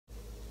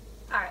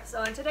Alright,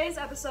 so in today's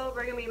episode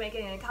we're going to be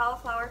making a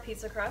cauliflower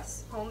pizza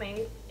crust,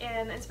 homemade,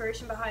 and the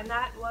inspiration behind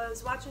that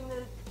was watching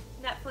the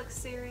Netflix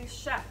series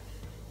Chef.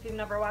 If you've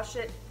never watched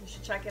it, you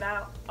should check it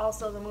out.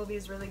 Also, the movie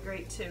is really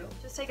great too.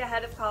 Just take a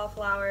head of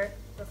cauliflower,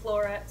 the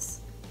florets,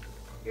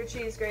 your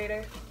cheese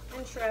grater,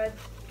 and shred.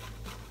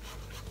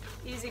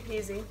 Easy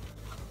peasy.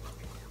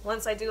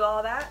 Once I do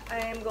all that, I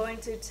am going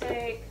to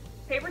take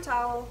paper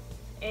towel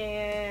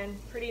and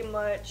pretty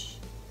much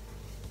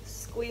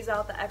squeeze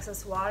out the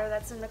excess water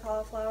that's in the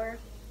cauliflower.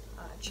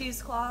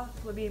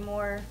 Cheesecloth would be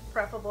more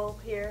preferable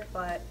here,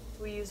 but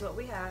we use what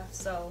we have,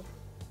 so.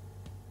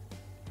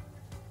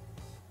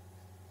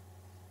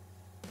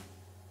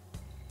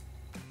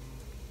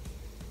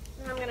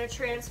 And I'm going to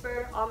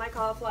transfer all my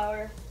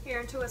cauliflower here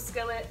into a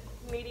skillet,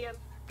 medium.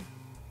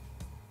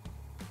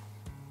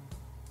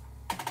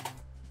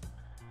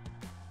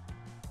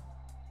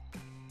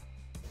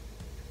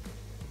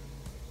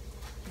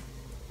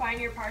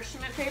 Find your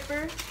parchment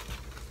paper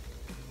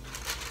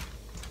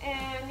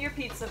and your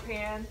pizza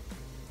pan.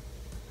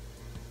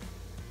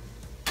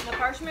 And the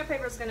parchment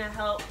paper is going to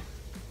help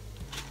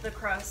the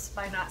crust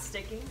by not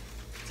sticking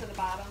to the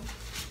bottom.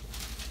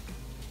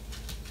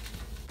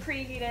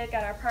 Preheated,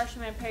 got our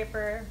parchment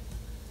paper.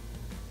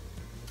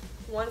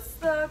 Once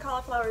the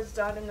cauliflower is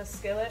done in the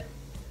skillet,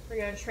 we're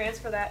going to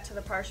transfer that to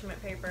the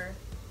parchment paper.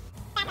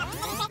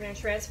 We're going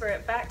to transfer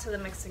it back to the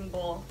mixing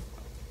bowl.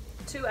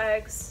 2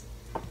 eggs,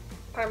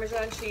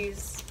 Parmesan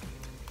cheese,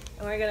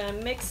 and we're going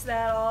to mix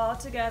that all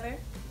together.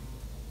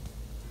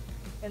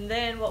 And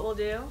then what we'll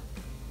do,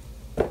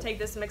 take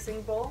this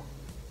mixing bowl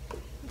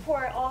and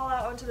pour it all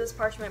out onto this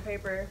parchment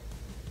paper.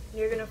 And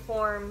you're going to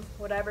form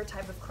whatever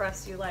type of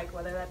crust you like,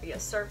 whether that be a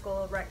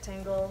circle, a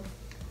rectangle.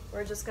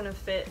 We're just going to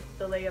fit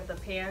the lay of the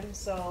pan,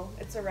 so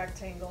it's a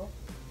rectangle.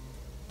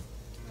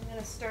 I'm going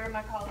to stir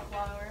my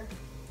cauliflower.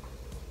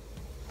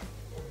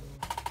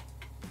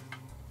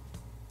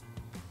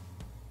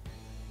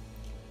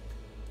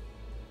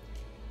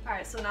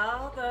 Alright, so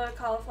now the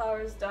cauliflower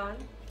is done.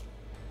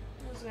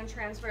 I'm just going to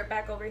transfer it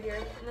back over here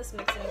in this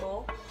mixing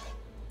bowl.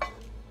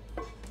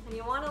 And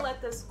you want to let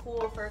this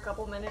cool for a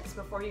couple minutes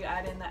before you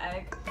add in the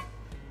egg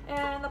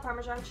and the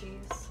Parmesan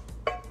cheese.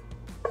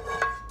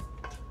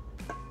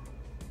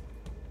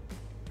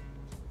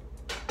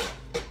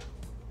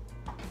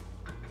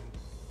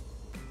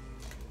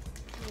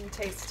 You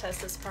taste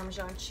test this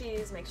Parmesan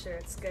cheese, make sure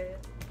it's good.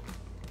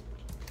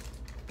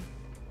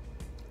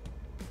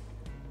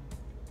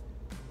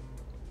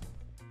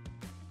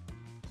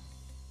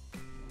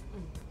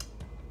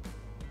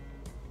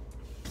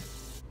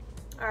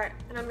 Alright,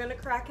 and I'm going to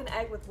crack an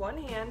egg with one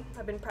hand.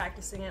 I've been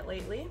practicing it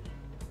lately.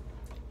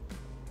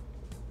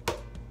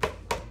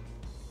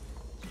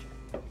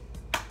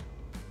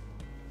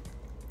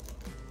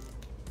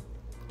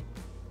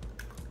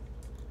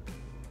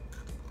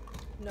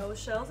 No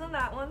shells in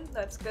that one,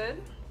 that's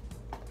good.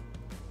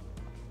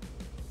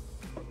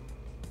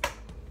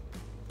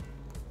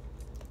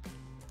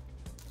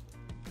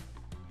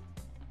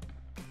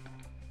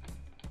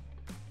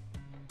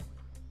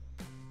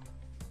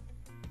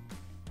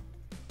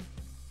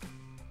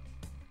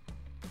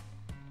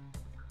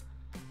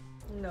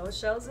 No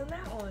shells in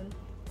that one.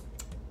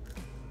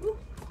 Woo.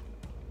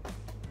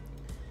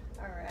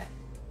 All right.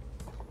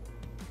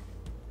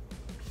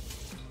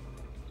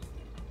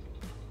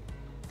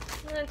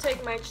 I'm gonna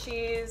take my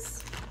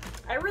cheese.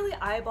 I really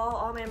eyeball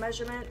all my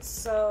measurements,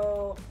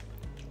 so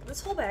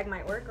this whole bag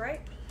might work,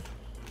 right?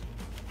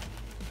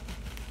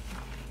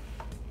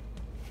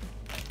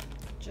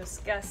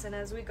 Just guessing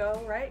as we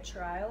go, right?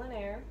 Trial and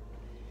error.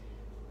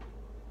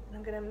 And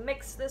I'm gonna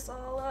mix this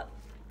all up.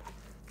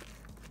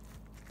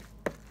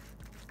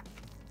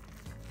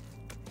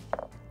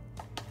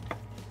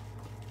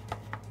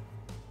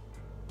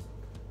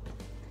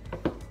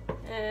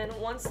 And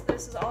once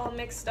this is all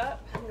mixed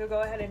up, I'm going to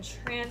go ahead and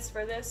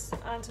transfer this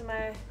onto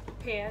my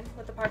pan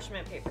with the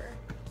parchment paper.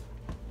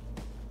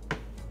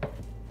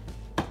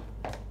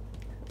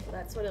 So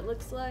that's what it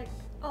looks like,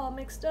 all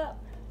mixed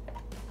up.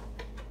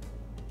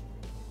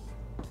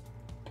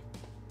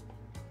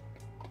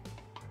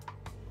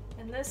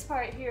 And this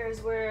part here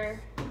is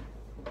where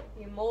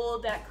you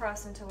mold that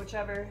crust into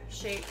whichever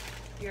shape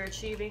you're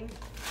achieving.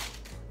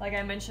 Like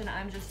I mentioned,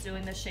 I'm just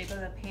doing the shape of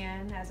the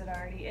pan as it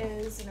already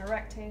is in a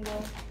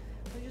rectangle.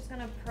 We're just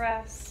gonna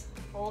press,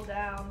 fold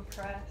down,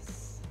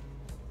 press.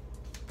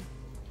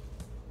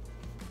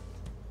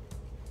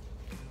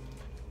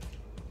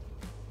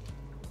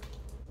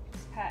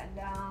 Just patting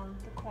down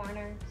the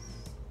corners.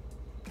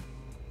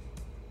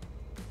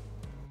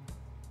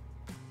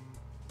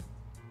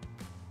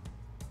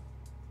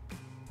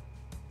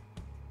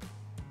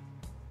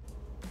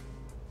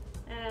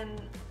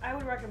 And I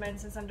would recommend,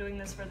 since I'm doing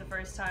this for the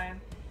first time,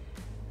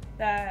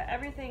 that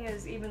everything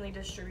is evenly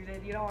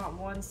distributed. You don't want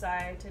one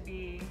side to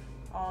be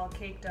all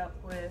caked up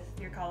with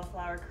your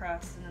cauliflower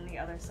crust and then the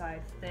other side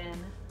thin.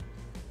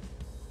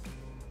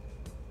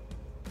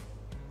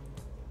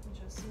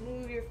 Just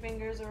move your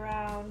fingers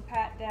around,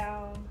 pat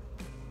down,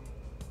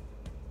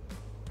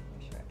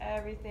 make sure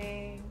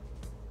everything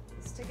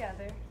is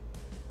together.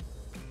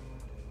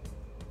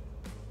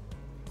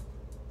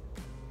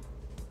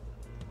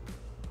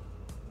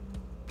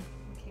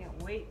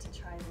 wait to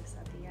try this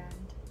at the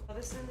end. So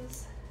this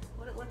is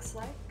what it looks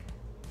like.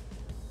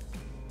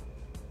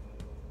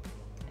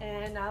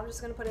 And now I'm just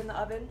gonna put it in the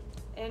oven.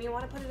 And you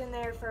wanna put it in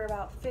there for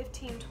about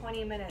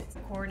 15-20 minutes.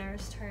 The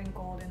corners turn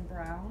golden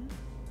brown.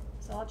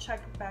 So I'll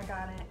check back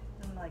on it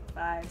in like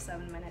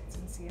 5-7 minutes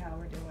and see how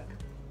we're doing.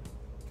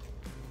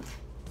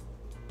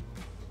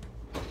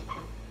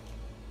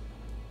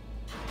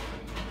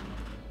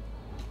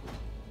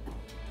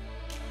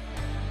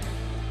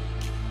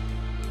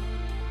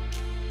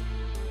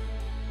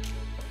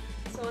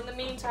 So in the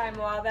meantime,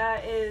 while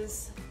that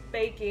is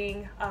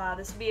baking,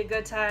 this would be a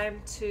good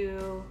time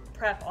to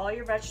prep all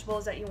your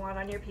vegetables that you want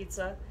on your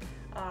pizza.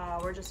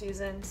 We're just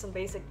using some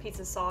basic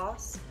pizza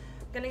sauce.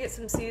 I'm gonna get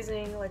some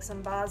seasoning like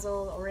some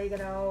basil,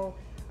 oregano,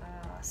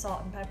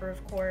 salt and pepper,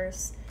 of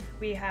course.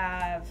 We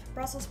have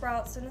Brussels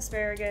sprouts and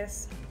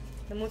asparagus,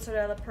 the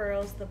mozzarella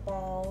pearls, the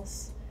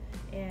balls,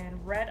 and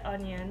red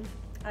onion.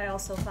 I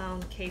also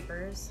found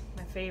capers,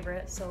 my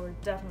favorite, so we're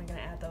definitely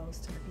gonna add those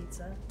to the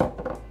pizza.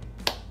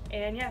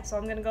 And yeah, so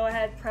I'm gonna go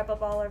ahead, prep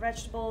up all our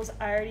vegetables.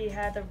 I already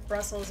had the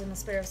Brussels and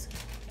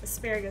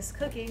asparagus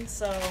cooking,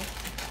 so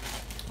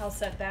I'll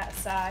set that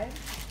aside.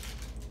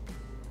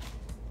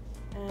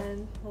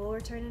 And we'll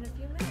return in a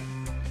few minutes.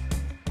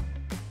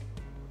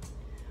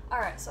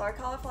 Alright, so our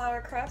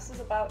cauliflower crust is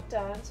about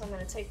done, so I'm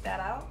gonna take that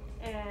out,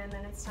 and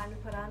then it's time to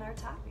put on our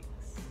toppings.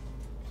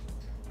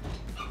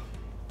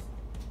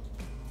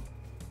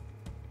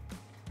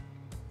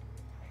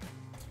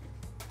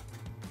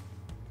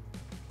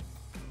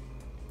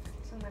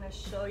 So I'm going to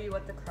show you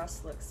what the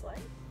crust looks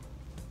like.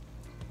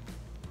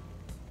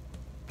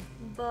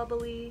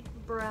 Bubbly,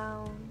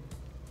 brown.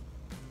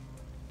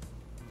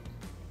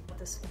 Let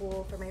this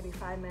cool for maybe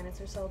 5 minutes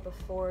or so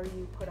before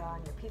you put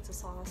on your pizza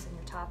sauce and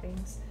your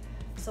toppings.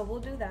 So we'll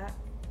do that.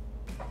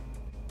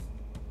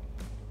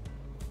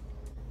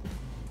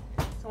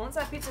 So once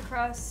that pizza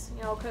crust,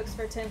 cooks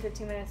for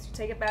 10-15 minutes, you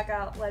take it back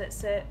out, let it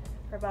sit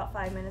for about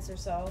 5 minutes or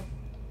so.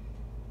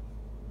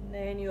 And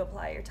then you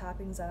apply your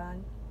toppings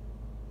on.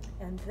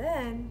 And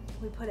then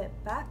we put it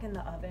back in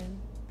the oven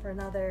for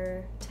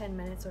another 10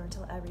 minutes or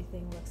until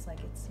everything looks like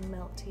it's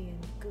melty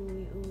and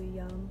gooey, ooey,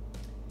 yum.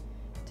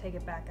 Take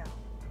it back out.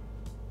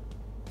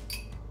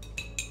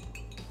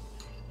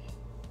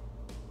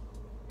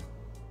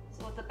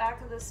 So with the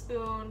back of the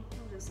spoon,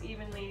 I'm just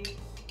evenly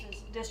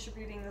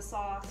distributing the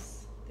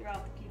sauce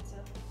throughout the pizza.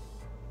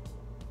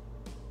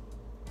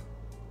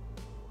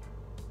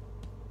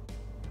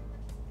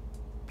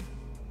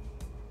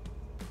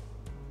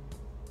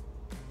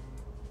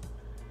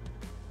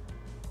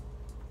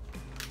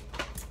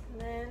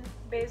 And then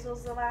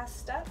basil's the last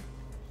step.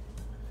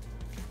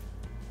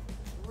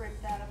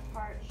 Rip that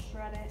apart,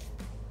 shred it.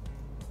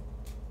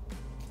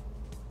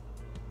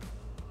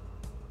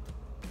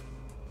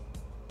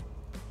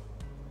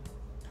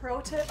 Pro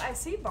tip, I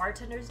see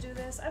bartenders do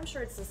this. I'm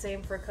sure it's the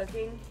same for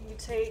cooking. You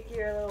take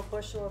your little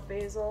bushel of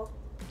basil,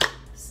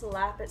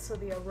 slap it so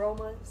the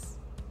aromas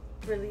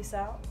release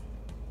out.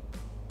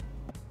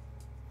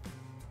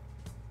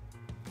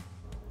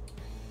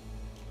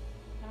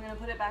 I'm gonna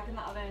put it back in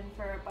the oven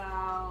for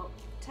about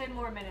 10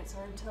 more minutes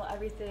or until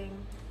everything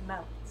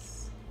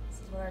melts.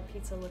 This is what our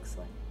pizza looks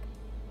like.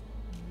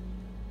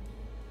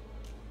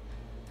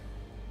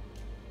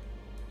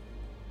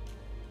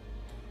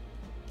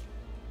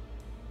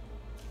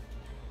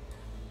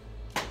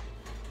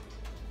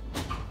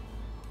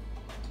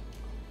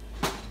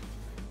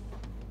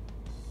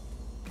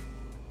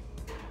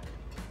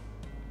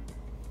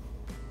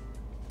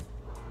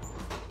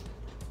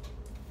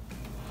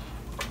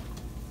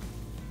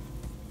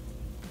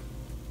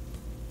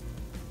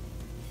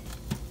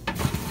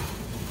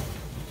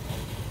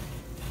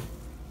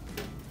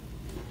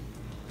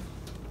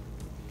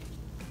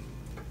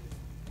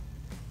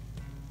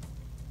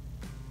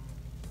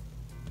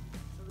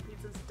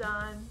 Pizza's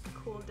done,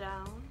 cool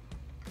down,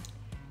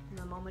 and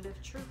the moment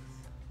of truth.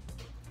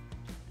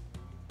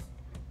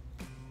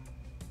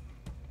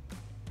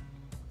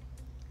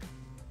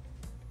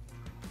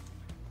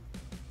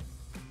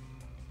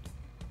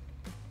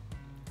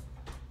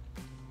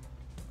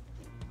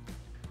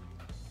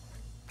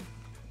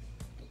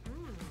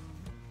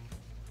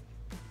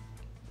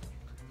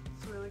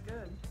 It's really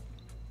good.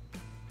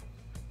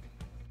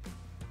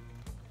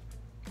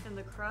 And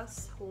the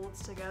crust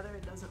holds together,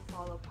 it doesn't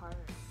fall apart.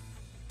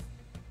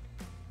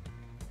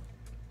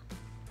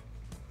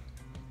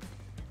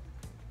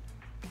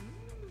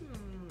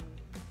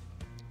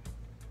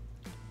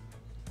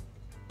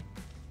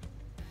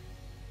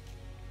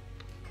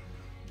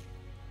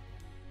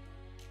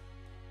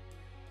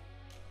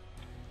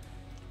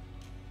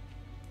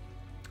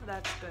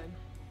 That's good.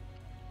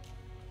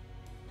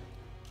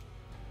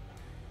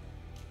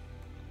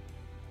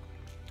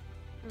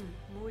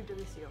 Muy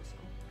delicioso.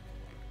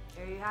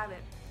 There you have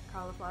it,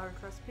 cauliflower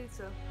crust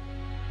pizza.